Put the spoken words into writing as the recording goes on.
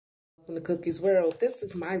welcome to Cookie's World. This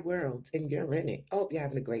is my world, and you're in it. I hope you're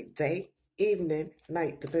having a great day, evening,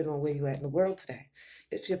 night, depending on where you're at in the world today.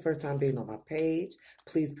 If it's your first time being on my page,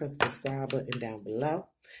 please press the subscribe button down below.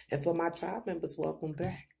 And for my tribe members, welcome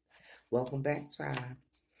back. Welcome back, tribe.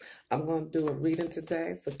 I'm going to do a reading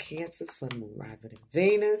today for Cancer, Sun, Moon, Rising, and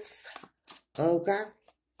Venus. Okay?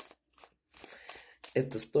 If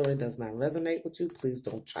the story does not resonate with you, please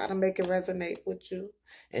don't try to make it resonate with you.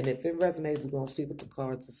 And if it resonates, we're going to see what the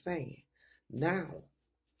cards are saying. Now,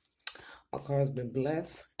 our cards been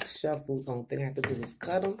blessed, shuffled. The only thing I have to do is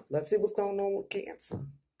cut them. Let's see what's going on with Cancer.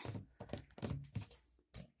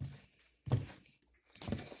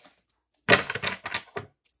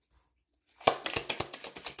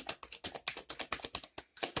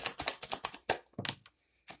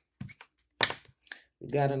 We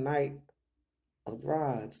got a Knight of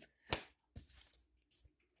Rods.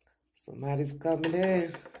 Somebody's coming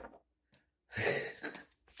in.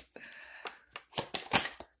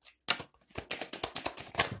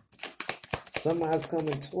 Somebody's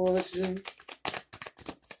coming towards you.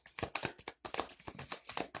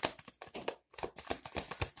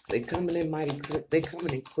 They coming in mighty quick. They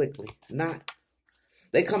coming in quickly.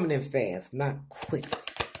 They coming in fast, not quickly.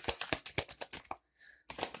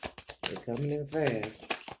 They coming in fast.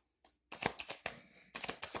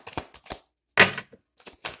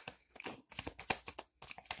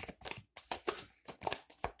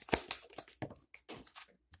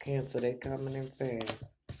 Cancer, they coming in fast.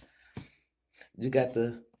 You got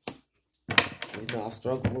I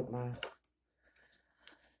struggle with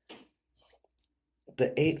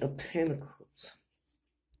the Eight of Pentacles.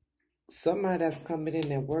 Somebody that's coming in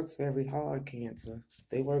that works very hard, Cancer.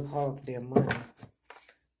 They work hard for their money.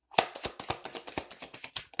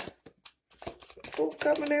 Who's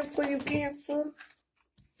coming in for you, Cancer?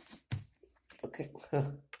 Okay.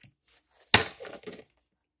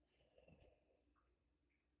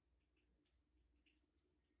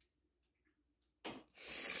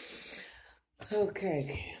 Okay,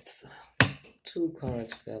 Cancer. 2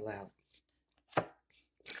 cards fell out.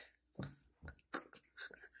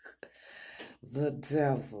 The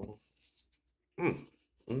Devil.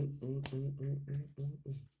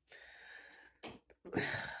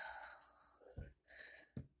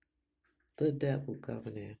 The Devil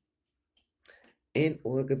coming in.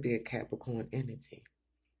 Or it could be a Capricorn energy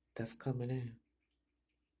that's coming in.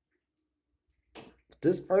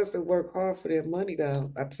 This person work hard for their money,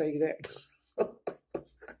 though. I tell you that.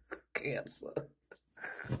 Cancer.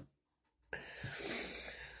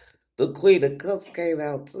 The Queen of Cups came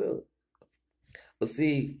out too. But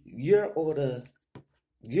see, you're doing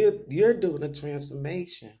a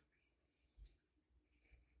transformation.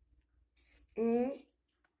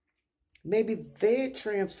 Maybe they're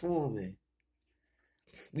transforming.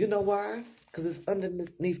 You know why? Because it's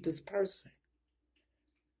underneath this person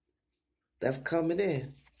that's coming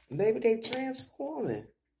in. Maybe they transforming.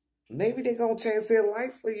 Maybe they're going to change their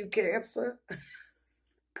life for you, Cancer.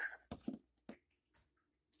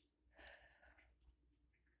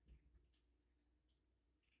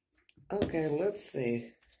 Okay, let's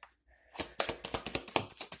see.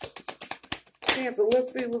 Cancer,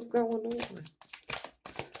 let's see what's going on.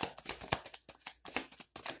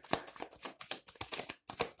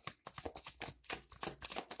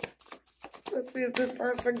 Let's see if this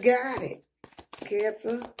person got it,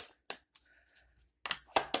 Cancer.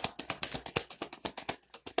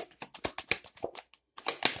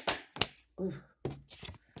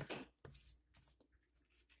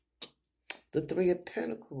 The Three of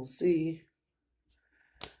Pentacles, see.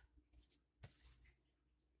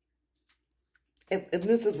 And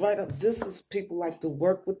this is right up, this is people like to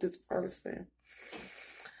work with this person.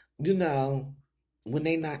 You know, when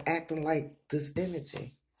they not acting like this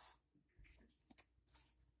energy.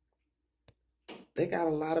 They got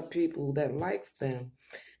a lot of people that likes them.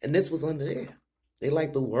 And this was under there. They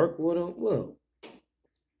like to work with them. Look.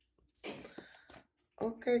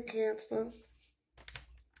 Okay, Cancer.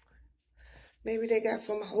 Maybe they got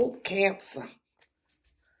some hope, Cancer.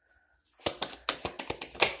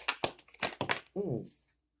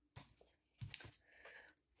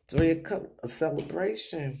 Three of Cups, a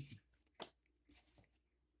celebration.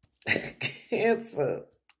 Cancer.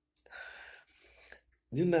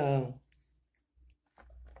 You know,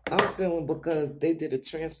 I'm feeling because they did a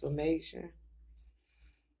transformation.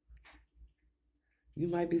 You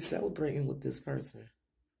might be celebrating with this person.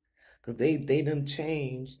 Because they done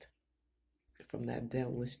changed from that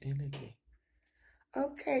devilish energy.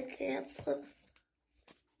 Okay, Cancer.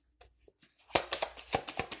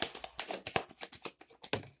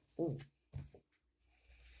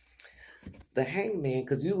 The Hangman,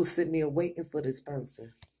 because you was sitting there waiting for this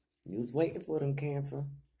person. You was waiting for them, Cancer.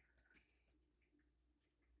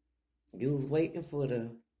 You was waiting for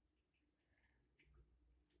the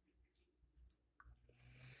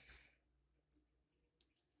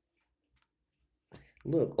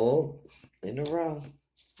look all in a row.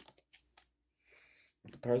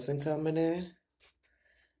 The person coming in,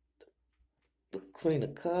 the Queen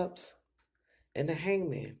of Cups, and the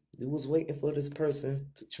Hangman. You was waiting for this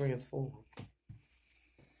person to transform.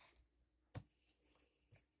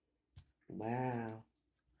 Wow.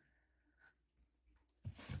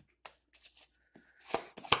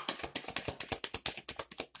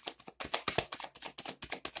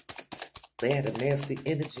 They had a nasty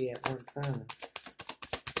energy at one time.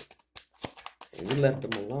 And you left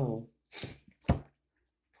them alone.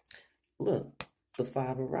 Look, the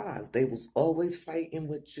Five of Rods. They was always fighting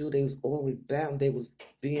with you. They was always bound. They was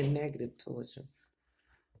being negative towards you.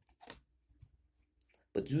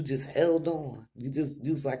 But you just held on. You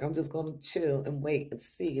was like, I'm just gonna chill and wait and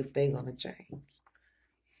see if they gonna change.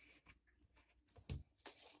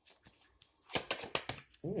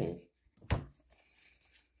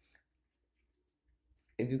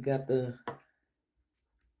 And you got the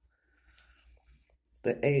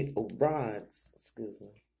Eight of Rods, excuse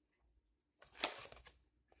me.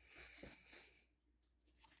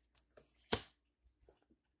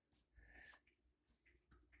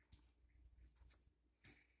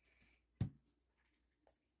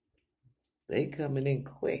 They coming in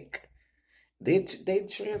quick. They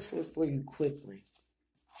transfer for you quickly.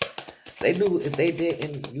 They knew if they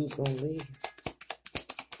didn't, you was gonna leave.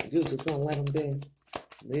 You was just gonna let them be.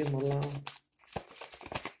 Leave them alone.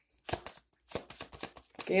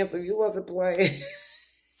 Cancer, you wasn't playing.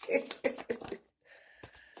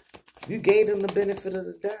 You gave them the benefit of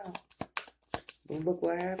the doubt. But look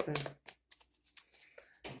what happened.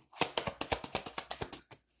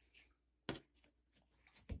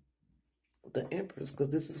 The Empress,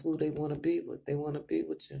 because this is who they want to be with. They want to be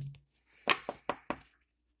with you.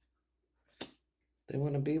 They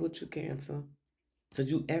want to be with you, Cancer.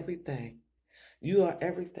 Because you everything. You are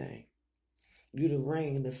everything. You the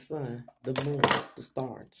rain, the sun, the moon, the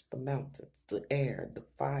stars, the mountains, the air, the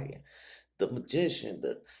fire, the magician,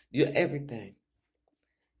 you're everything.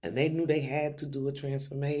 And they knew they had to do a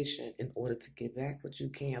transformation in order to get back with you,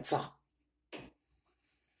 Cancer.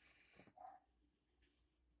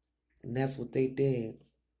 And that's what they did.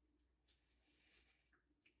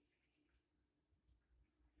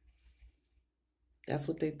 That's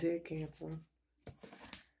what they did, Cancer.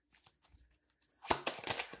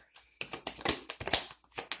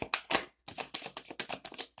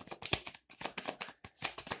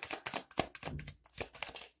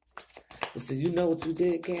 So you know what you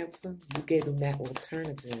did, Cancer? You gave them that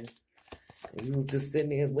alternative. And you was just sitting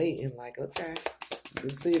there waiting like, okay,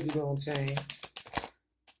 let's see if you're going to change.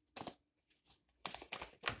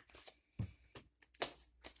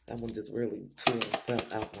 That one just really tore and fell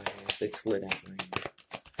out my hand. They slid out my hand.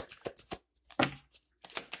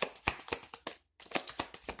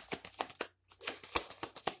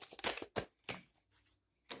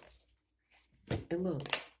 And look,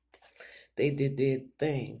 they did their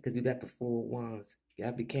thing because you got the Four Wands.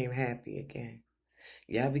 Y'all became happy again.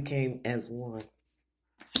 Y'all became as one.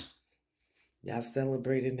 Y'all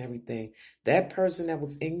celebrated and everything. That person that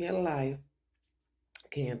was in your life,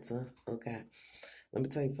 Cancer, okay, let me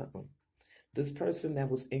tell you something. This person that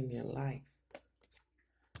was in your life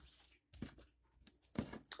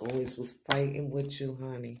always was fighting with you,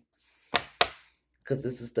 honey. Because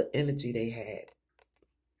this is the energy they had.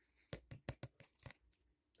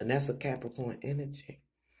 And that's a Capricorn energy.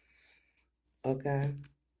 Okay?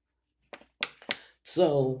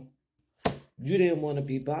 So, you didn't want to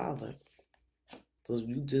be bothered. So,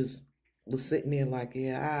 you just was sitting there like,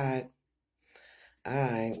 yeah,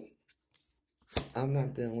 I'm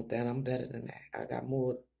not dealing with that. I'm better than that. I got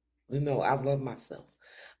more, I love myself.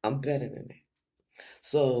 I'm better than that.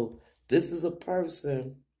 So, this is a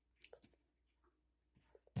person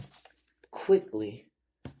quickly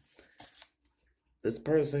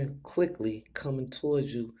coming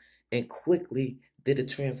towards you and quickly did a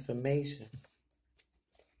transformation.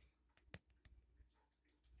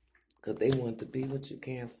 Because they want to be with you,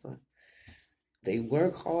 Cancer. They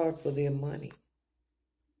work hard for their money.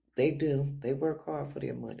 They do. They work hard for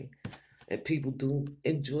their money. And people do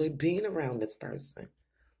enjoy being around this person.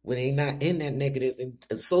 When they're not in that negative, and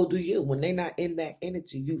so do you. When they're not in that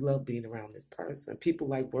energy, you love being around this person. People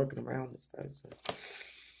like working around this person.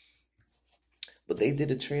 But they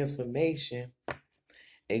did a transformation,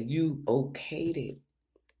 and you okayed it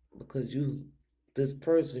because this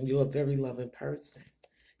person, you're a very loving person.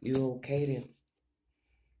 You okayed him.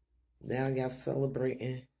 Now y'all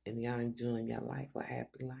celebrating and y'all enjoying your life, a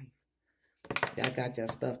happy life. Y'all got your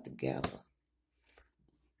stuff together.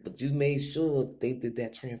 But you made sure they did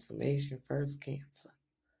that transformation first, Cancer.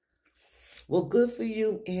 Well, good for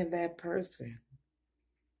you and that person.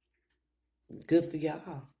 Good for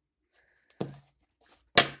y'all.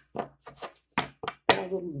 That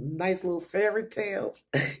was a nice little fairy tale.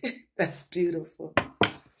 That's beautiful.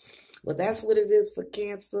 Well, that's what it is for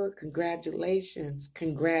Cancer. Congratulations.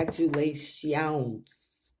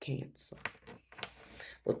 Congratulations, Cancer.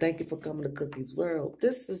 Well, thank you for coming to Cookie's World.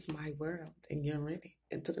 This is my world, and you're in it.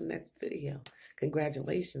 Until the next video.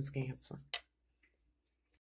 Congratulations, Cancer.